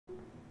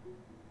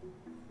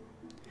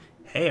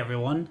Hey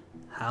everyone,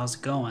 how's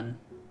it going?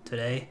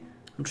 Today,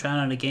 I'm trying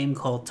out a game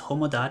called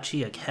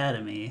Tomodachi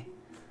Academy.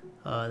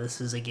 This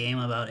is a game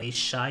about a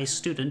shy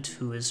student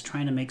who is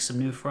trying to make some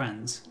new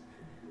friends.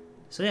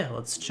 So yeah,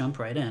 let's jump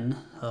right in.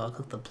 I'll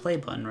click the play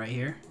button right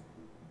here.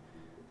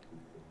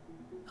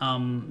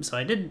 So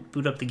I did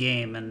boot up the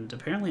game, and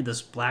apparently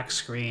this black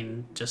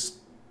screen just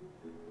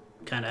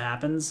kind of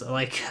happens.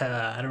 Like,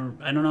 I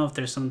don't know if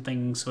there's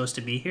something supposed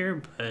to be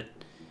here, but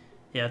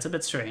yeah, it's a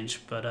bit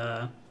strange.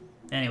 But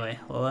anyway,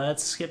 well,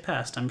 let's get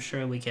past. I'm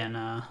sure we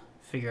can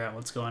figure out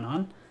what's going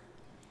on.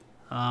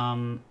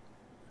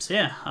 So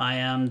yeah, I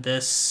am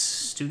this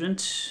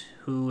student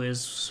who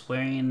is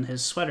wearing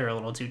his sweater a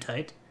little too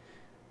tight.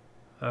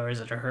 Or is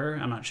it a her?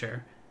 I'm not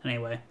sure.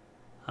 Anyway,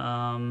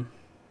 so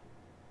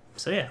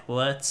yeah,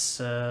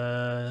 let's,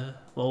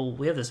 well,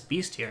 we have this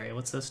bestiary.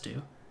 What's this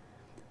do?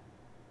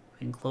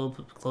 We can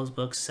close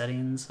books,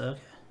 settings,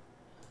 okay.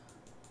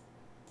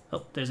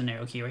 Oh, there's an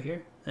arrow key right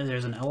here.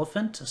 There's an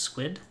elephant, a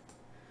squid,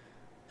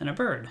 and a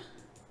bird.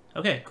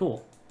 Okay,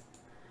 cool.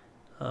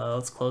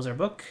 Let's close our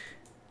book.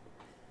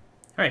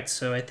 Alright,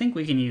 so I think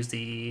we can use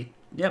the...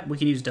 Yep, we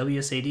can use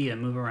WSAD to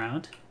move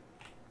around.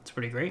 That's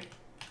pretty great.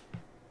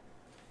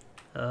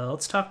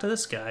 Let's talk to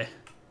this guy.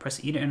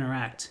 Press E to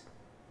interact.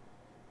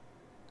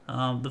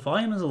 The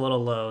volume is a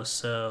little low,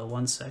 so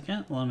 1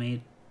 second. Let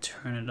me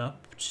turn it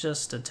up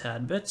just a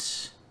tad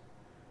bit.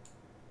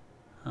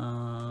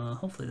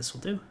 Hopefully this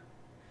will do.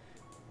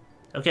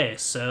 Okay,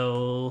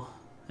 so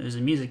there's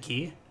a music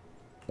key.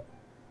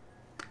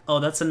 Oh,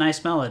 that's a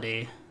nice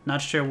melody.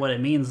 Not sure what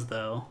it means,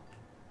 though.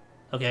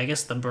 Okay, I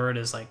guess the bird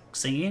is, like,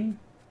 singing?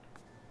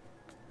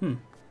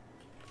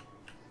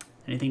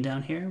 Anything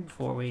down here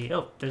before we...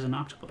 Oh, there's an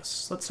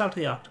octopus. Let's talk to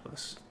the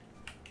octopus.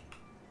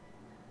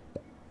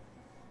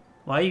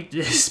 Why are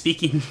you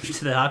speaking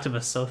to the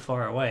octopus so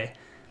far away?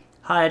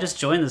 Hi, I just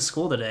joined the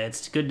school today.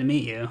 It's good to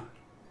meet you.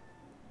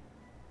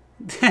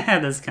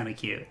 That's kind of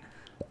cute.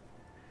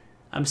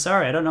 I'm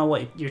sorry, I don't know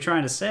what you're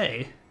trying to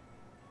say.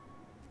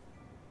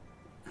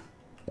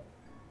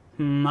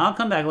 I'll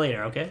come back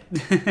later, okay?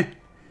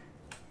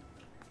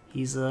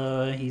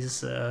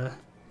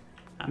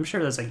 I'm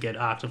sure there's a good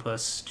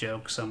octopus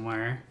joke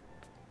somewhere.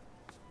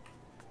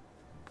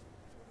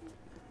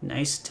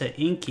 Nice to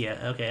ink ya.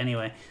 Okay,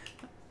 anyway.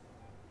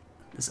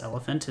 This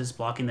elephant is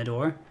blocking the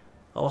door.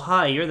 Oh,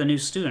 hi, you're the new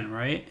student,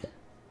 right?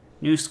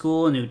 New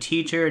school, new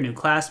teacher, new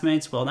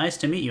classmates. Well, nice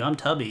to meet you. I'm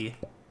Tubby.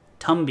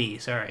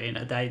 Tumby, sorry.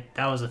 That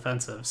was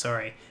offensive,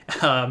 sorry.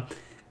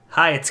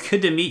 Hi, it's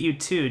good to meet you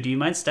too. Do you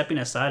mind stepping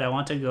aside? I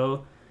want to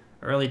go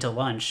early to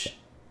lunch.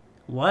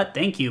 What?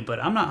 Thank you,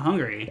 but I'm not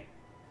hungry.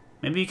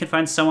 Maybe you can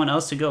find someone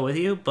else to go with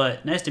you,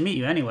 but nice to meet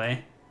you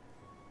anyway.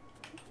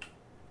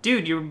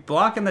 Dude, you're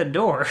blocking the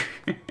door.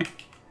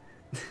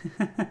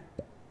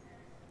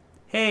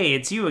 Hey,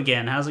 it's you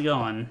again. How's it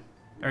going?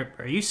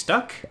 Are you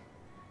stuck?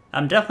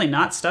 I'm definitely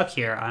not stuck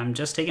here. I'm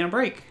just taking a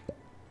break.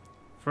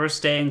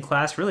 First day in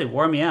class really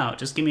wore me out.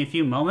 Just give me a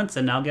few moments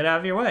and I'll get out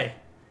of your way.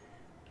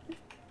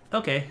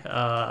 Okay,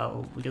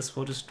 I guess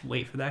we'll just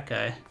wait for that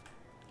guy.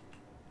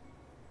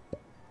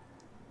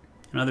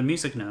 Another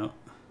music note.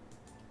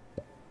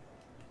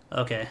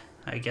 Okay,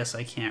 I guess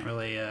I can't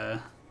really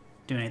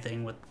do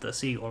anything with the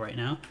seagull right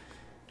now.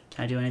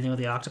 Can I do anything with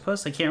the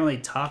octopus? I can't really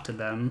talk to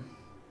them.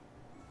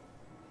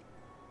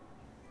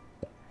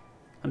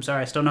 I'm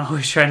sorry, I still don't know what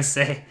he's trying to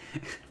say.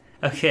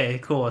 Okay,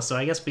 cool. So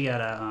I guess we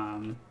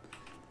gotta,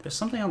 there's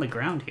something on the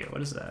ground here.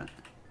 What is that?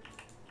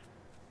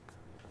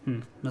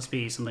 Must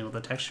be something with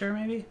the texture,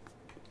 maybe?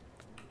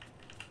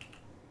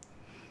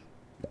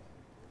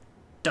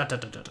 Dot,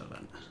 dot, dot, dot,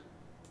 dot.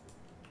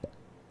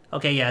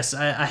 Okay, yes,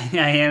 I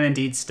am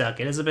indeed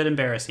stuck. It is a bit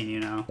embarrassing, you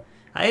know.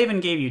 I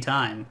even gave you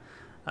time.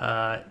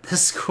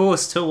 This school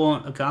still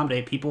won't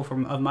accommodate people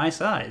of my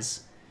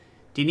size.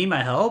 Do you need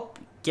my help?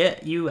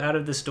 Get you out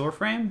of this door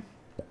frame?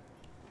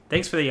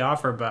 Thanks for the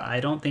offer, but I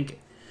don't think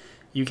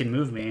you can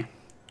move me.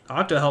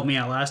 Octo helped me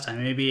out last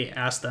time. Maybe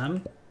ask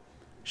them?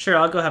 Sure,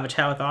 I'll go have a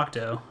chat with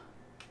Octo.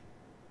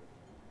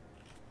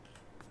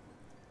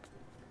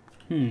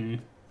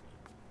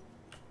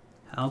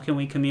 How can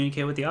we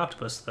communicate with the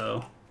octopus,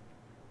 though?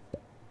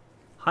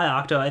 Hi,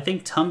 Octo. I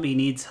think Tumby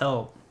needs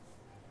help.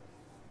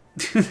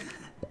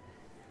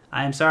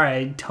 I'm sorry,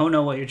 I don't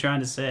know what you're trying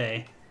to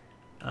say.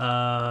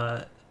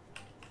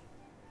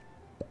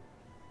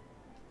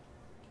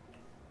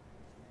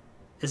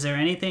 Is there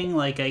anything,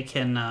 like, I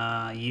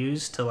can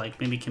use to, like,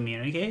 maybe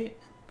communicate?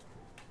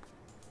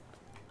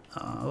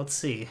 Let's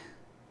see.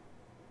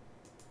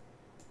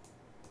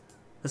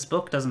 This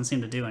book doesn't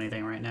seem to do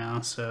anything right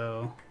now,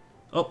 so...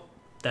 Oh,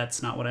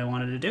 that's not what I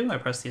wanted to do. I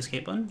pressed the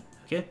escape button.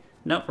 Okay.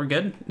 Nope, we're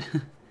good.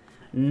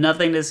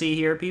 Nothing to see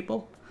here,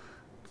 people.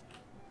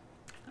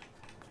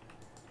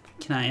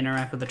 Can I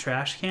interact with the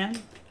trash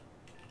can?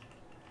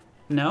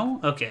 No?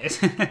 Okay.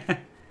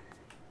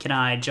 Can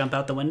I jump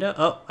out the window?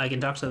 Oh, I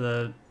can talk to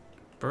the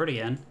bird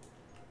again.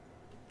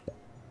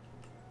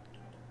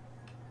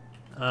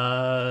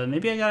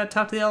 Maybe I gotta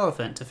talk to the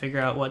elephant to figure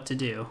out what to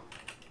do.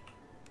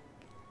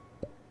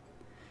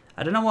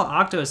 I don't know what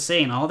Octo is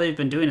saying. All they've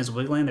been doing is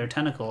wiggling their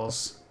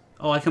tentacles.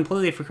 Oh, I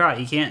completely forgot.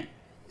 You can't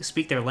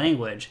speak their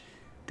language.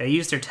 They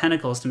use their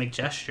tentacles to make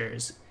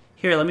gestures.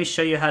 Here, let me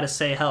show you how to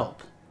say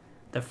help.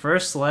 The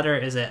first letter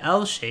is an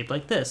L shape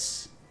like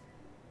this.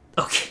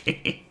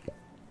 Okay.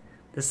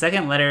 The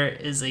second letter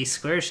is a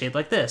square shape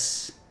like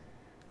this.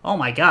 Oh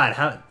my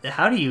god,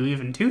 how do you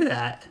even do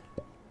that?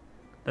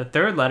 The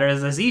third letter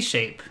is a Z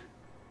shape.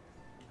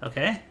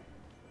 Okay.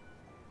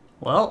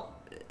 Well,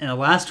 and the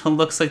last one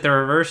looks like the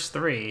reverse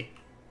 3.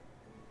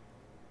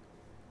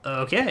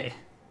 Okay.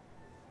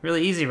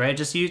 Really easy, right?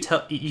 Just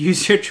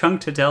use your trunk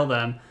to tell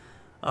them.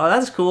 Oh,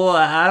 that's cool.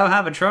 I don't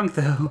have a trunk,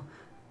 though.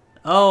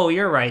 Oh,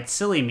 you're right.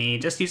 Silly me.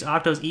 Just use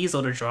Octo's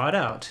easel to draw it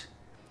out.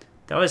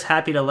 They're always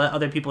happy to let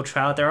other people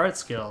try out their art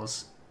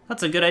skills.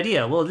 That's a good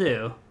idea. Will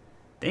do.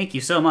 Thank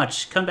you so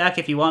much. Come back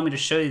if you want me to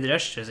show you the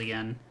gestures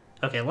again.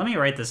 Okay, let me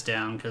write this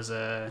down, because,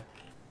 I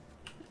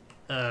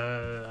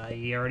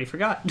already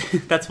forgot.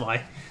 That's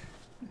why.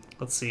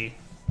 Let's see.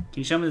 Can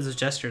you show me those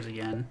gestures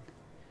again?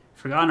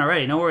 Forgotten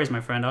already. No worries,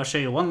 my friend. I'll show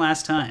you one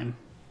last time.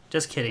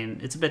 Just kidding.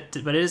 It's a bit,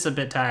 but it is a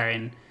bit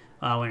tiring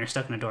when you're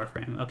stuck in a door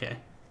frame. Okay.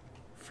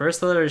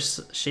 First letter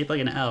is shaped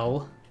like an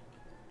L.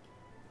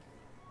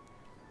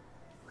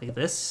 Like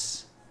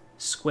this.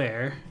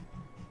 Square.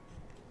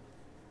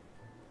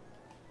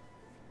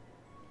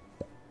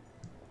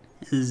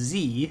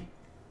 Z.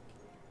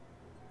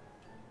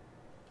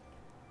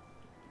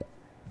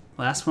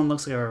 Last one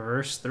looks like a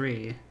reverse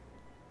 3.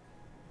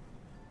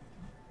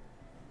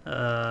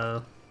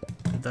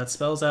 That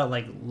spells out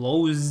like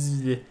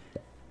Loz.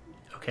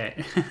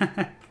 Okay.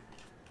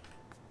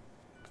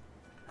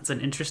 That's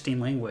an interesting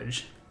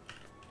language.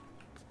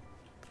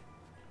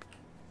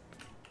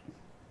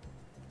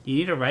 You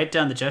need to write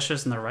down the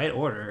gestures in the right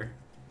order.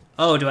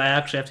 Oh, do I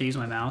actually have to use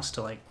my mouse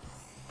to like...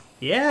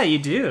 Yeah, you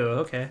do.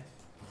 Okay.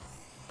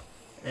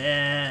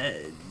 Yeah.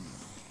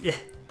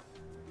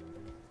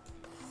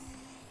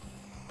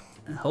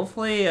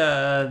 Hopefully,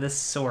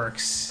 this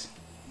works.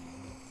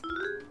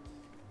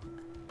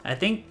 I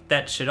think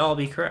that should all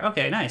be correct.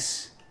 Okay,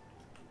 nice.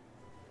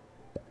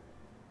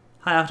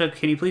 Hi, Octo,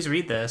 can you please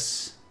read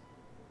this?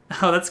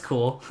 Oh, that's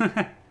cool.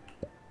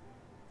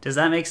 Does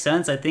that make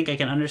sense? I think I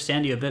can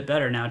understand you a bit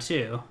better now,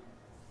 too.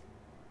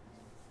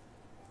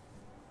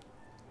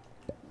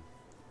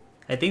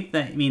 I think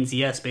that means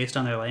yes, based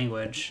on their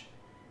language.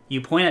 You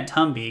point at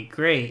Tumby.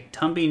 Great.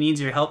 Tumby needs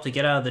your help to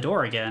get out of the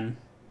door again.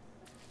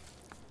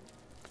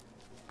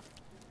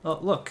 Oh,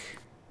 look.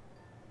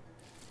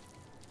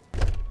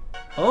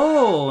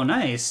 Oh,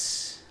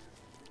 nice.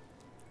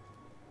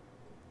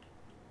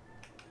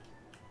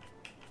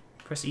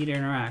 Press E to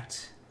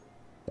interact.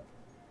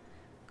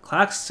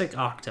 Classic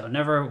Octo.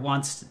 Never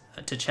wants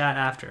to chat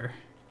after.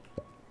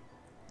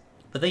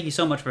 But thank you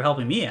so much for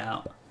helping me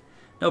out.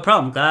 No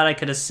problem. Glad I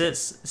could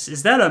assist.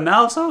 Is that a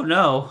mouse? Oh,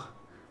 no.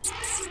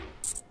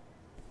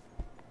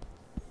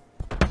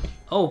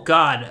 Oh,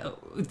 God.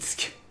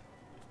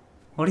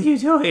 What are you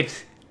doing?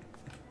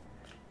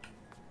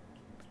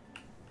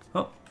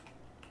 Oh.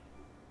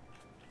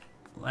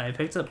 I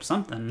picked up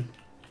something.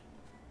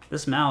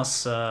 This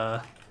mouse,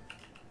 okay.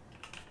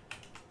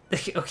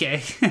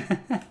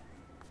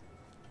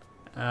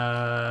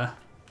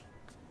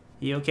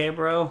 You okay,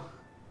 bro?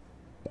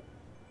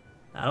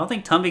 I don't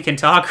think Tumby can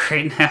talk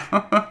right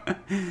now.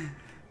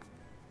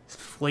 He's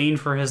fleeing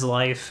for his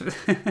life.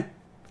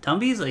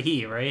 Tumby's a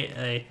he,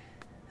 right?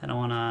 I don't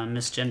want to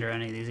misgender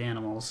any of these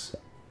animals.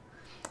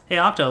 Hey,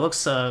 Octo,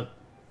 looks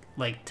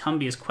like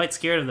Tumby is quite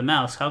scared of the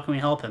mouse. How can we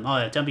help him? Oh,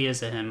 yeah, Tumby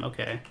is a him.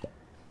 Okay.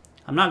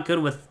 I'm not good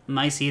with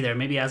mice either.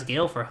 Maybe ask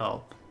Gale for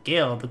help.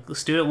 Gale, the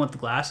student with the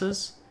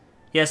glasses?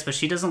 Yes, but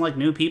she doesn't like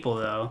new people,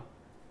 though.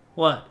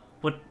 What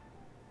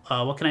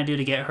can I do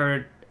to get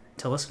her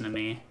to listen to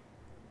me?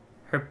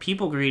 Her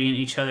people greet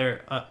each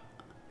other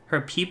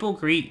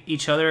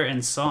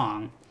in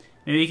song.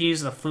 Maybe we can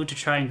use the flute to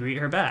try and greet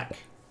her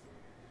back.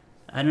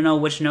 I don't know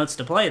which notes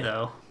to play,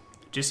 though.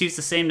 Just use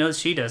the same notes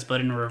she does, but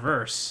in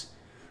reverse.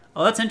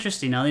 Oh, that's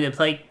interesting. I'll need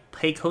to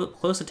pay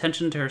close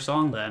attention to her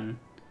song, then.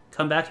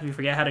 Come back if you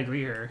forget how to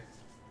greet her.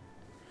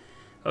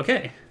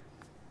 Okay.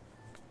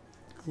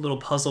 A little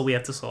puzzle we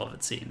have to solve,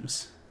 it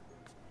seems.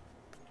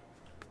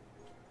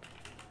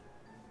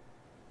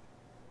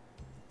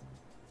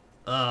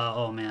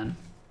 Oh man.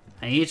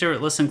 I need to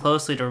listen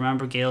closely to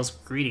remember Gale's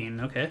greeting.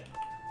 Okay.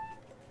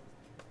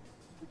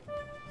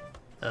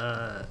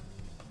 A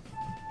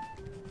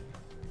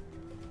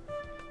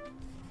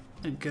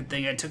good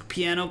thing I took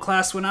piano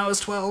class when I was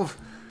 12.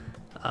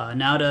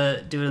 Now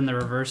to do it in the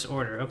reverse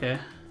order. Okay.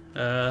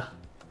 How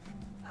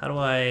do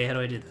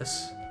I do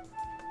this?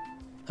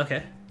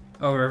 Okay.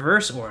 Oh,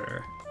 reverse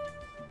order.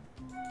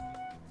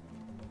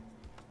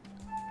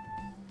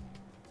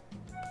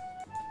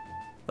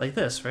 Like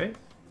this, right?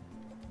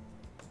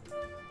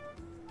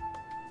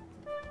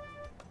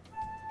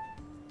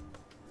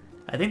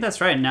 I think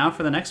that's right. Now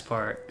for the next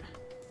part.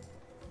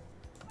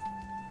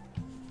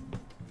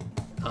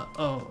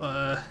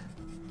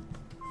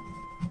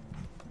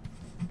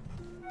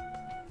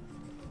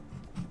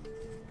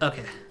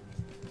 Okay.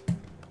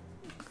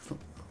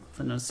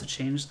 notes to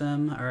change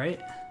them. Alright.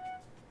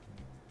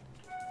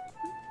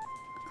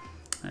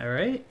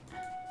 Alright.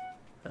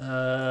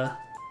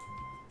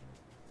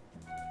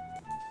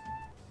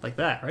 Like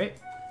that, right?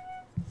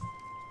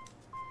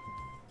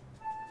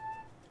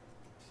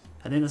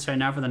 I think that's right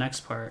now for the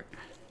next part.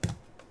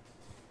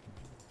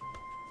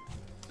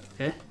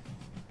 Okay.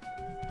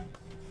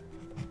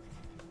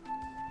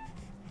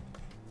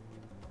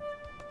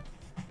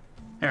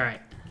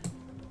 Alright.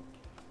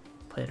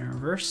 Play it in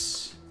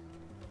reverse.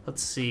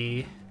 Let's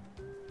see.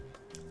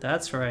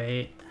 That's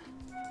right.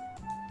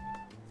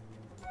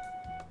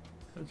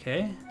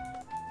 Okay.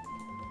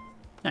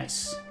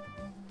 Nice.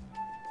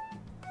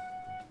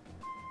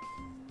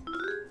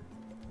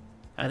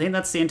 I think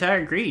that's the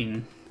entire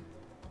greeting.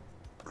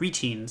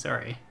 Greeting,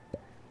 sorry.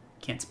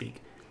 Can't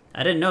speak.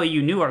 I didn't know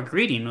you knew our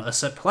greeting. A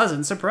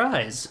pleasant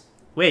surprise.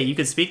 Wait, you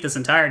could speak this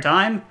entire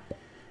time?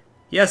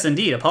 Yes,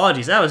 indeed.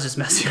 Apologies, I was just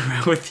messing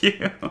around with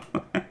you.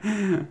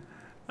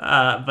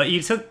 But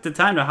you took the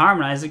time to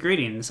harmonize the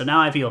greeting, so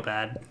now I feel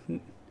bad.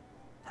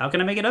 How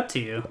can I make it up to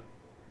you?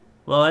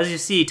 Well, as you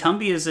see,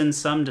 Tumby is in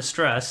some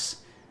distress.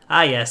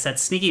 Ah yes, that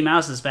sneaky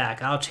mouse is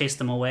back. I'll chase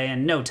them away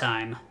in no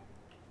time.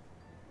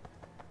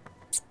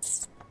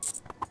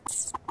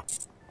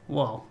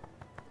 Whoa.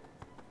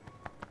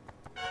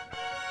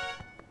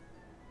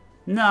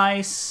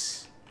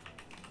 Nice.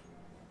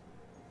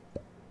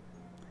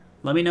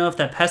 Let me know if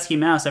that pesky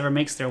mouse ever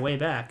makes their way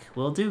back.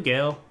 Will do,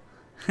 Gale.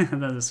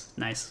 That is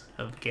nice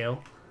of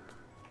Gale.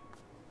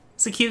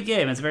 It's a cute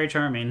game. It's very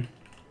charming.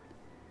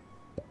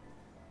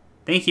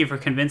 Thank you for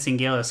convincing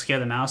Gale to scare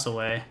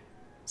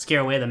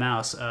away the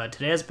mouse.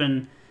 Today has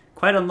been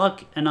quite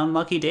an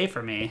unlucky day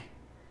for me.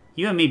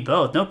 You and me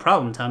both. No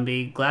problem,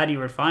 Tumby. Glad you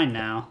were fine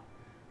now.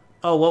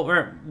 Oh,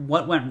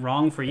 what went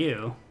wrong for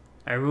you?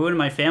 I ruined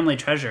my family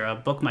treasure, a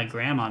book my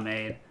grandma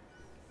made.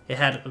 It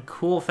had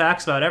cool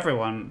facts about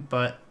everyone,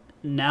 but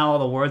now all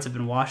the words have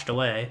been washed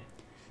away.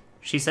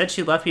 She said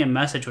she left me a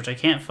message, which I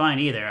can't find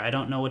either. I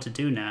don't know what to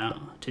do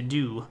now.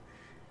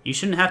 You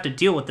shouldn't have to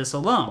deal with this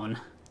alone.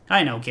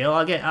 I know, Gale.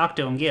 I'll get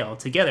Octo and Gale.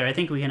 Together, I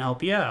think we can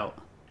help you out.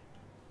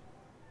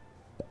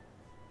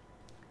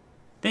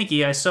 Thank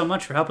you guys so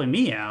much for helping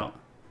me out.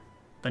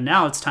 But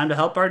now it's time to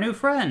help our new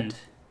friend.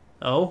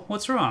 Oh,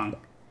 what's wrong?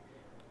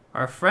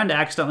 Our friend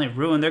accidentally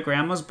ruined their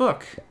grandma's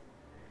book.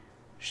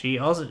 She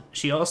also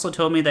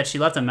told me that she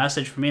left a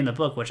message for me in the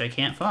book, which I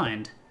can't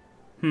find.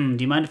 Do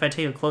you mind if I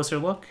take a closer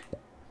look?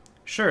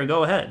 Sure,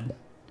 go ahead.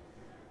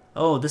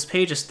 Oh, this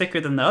page is thicker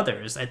than the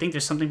others. I think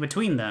there's something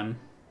between them.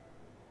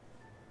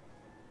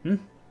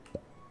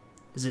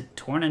 Is it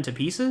torn into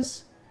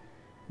pieces?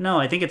 No,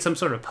 I think it's some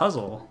sort of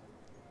puzzle.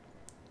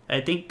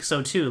 I think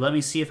so too. Let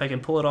me see if I can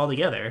pull it all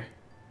together.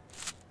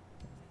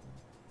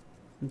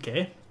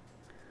 Okay.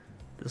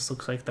 This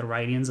looks like the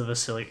writings of a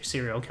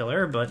serial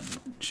killer, but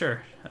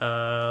sure.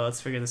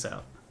 Let's figure this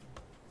out.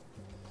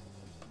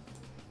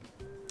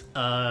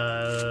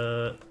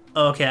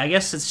 Okay, I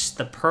guess it's just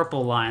the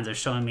purple lines are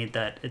showing me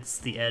that it's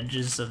the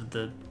edges of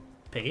the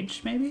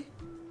page, maybe?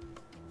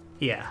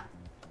 Yeah.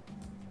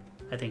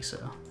 I think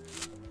so.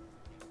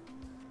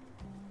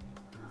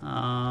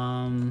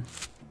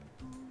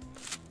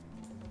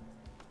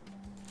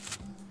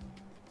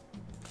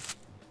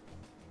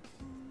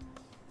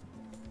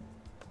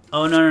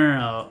 Oh,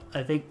 no.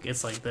 I think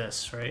it's like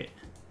this, right?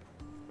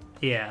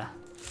 Yeah.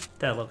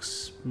 That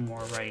looks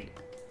more right.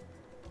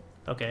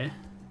 Okay.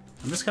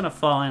 I'm just kind of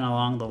following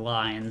along the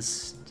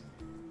lines.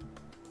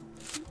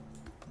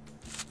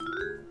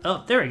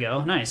 Oh, there we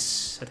go.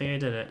 Nice. I think I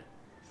did it.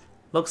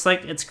 Looks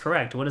like it's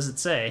correct. What does it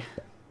say?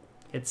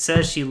 It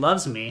says she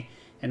loves me,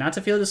 and not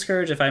to feel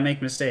discouraged if I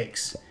make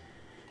mistakes.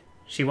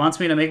 She wants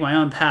me to make my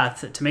own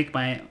path, to make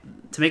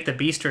the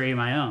bestiary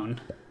my own.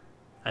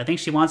 I think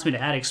she wants me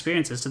to add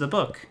experiences to the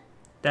book.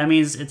 That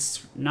means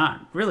it's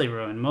not really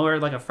ruined, more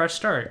like a fresh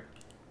start.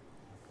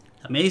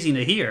 Amazing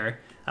to hear.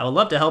 I would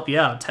love to help you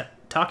out.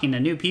 Talking to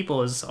new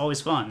people is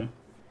always fun.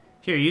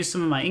 Here, use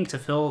some of my ink to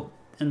fill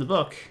in the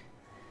book.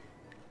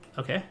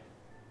 Okay.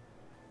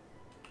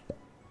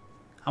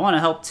 I want to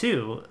help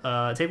too.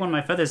 Take one of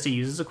my feathers to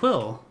use as a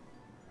quill.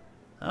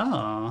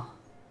 Oh.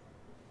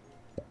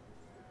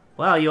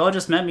 Wow, you all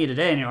just met me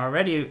today, and you're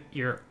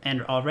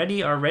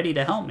already are ready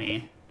to help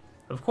me.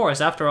 Of course,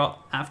 after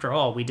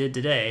all we did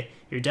today,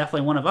 you're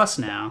definitely one of us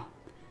now.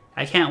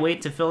 I can't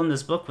wait to fill in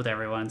this book with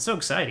everyone. It's so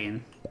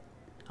exciting.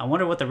 I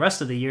wonder what the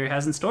rest of the year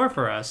has in store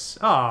for us.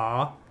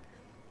 Aww.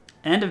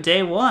 End of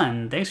day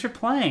 1. Thanks for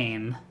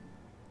playing.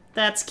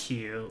 That's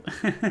cute.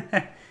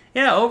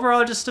 Yeah,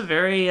 overall, just a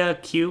very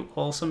cute,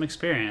 wholesome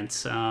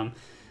experience. I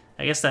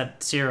guess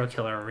that serial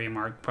killer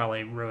remark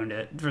probably ruined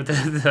it for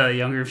the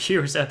younger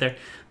viewers out there.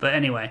 But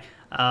anyway,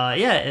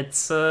 yeah,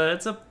 it's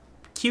a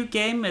cute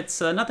game.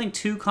 It's nothing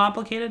too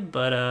complicated,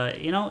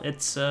 but you know,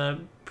 it's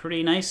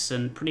pretty nice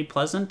and pretty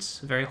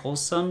pleasant, very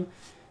wholesome,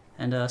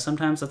 and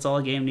sometimes that's all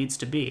a game needs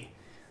to be.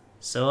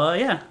 So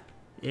yeah,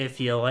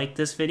 if you like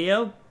this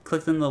video,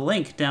 click on the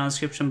link down in the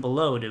description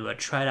below to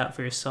try it out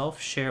for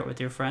yourself, share it with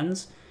your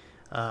friends,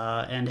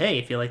 and hey,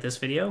 if you like this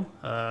video,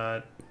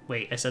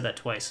 wait, I said that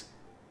twice.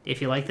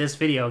 if you like this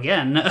video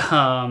again,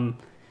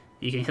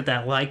 you can hit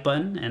that like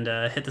button and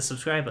hit the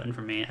subscribe button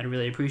for me. I'd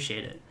really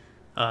appreciate it.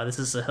 This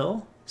is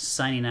Sahil,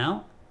 signing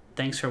out.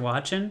 Thanks for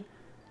watching,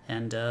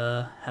 and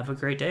have a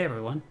great day,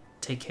 everyone.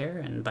 Take care,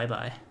 and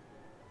bye-bye.